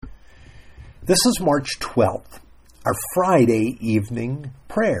This is March 12th, our Friday evening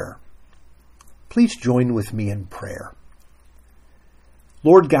prayer. Please join with me in prayer.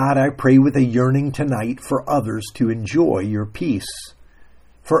 Lord God, I pray with a yearning tonight for others to enjoy your peace,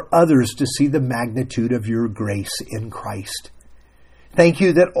 for others to see the magnitude of your grace in Christ. Thank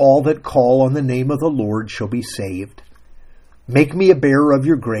you that all that call on the name of the Lord shall be saved. Make me a bearer of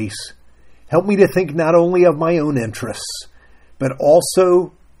your grace. Help me to think not only of my own interests, but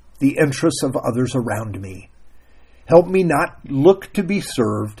also the interests of others around me. Help me not look to be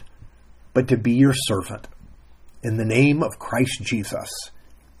served, but to be your servant. In the name of Christ Jesus.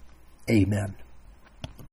 Amen.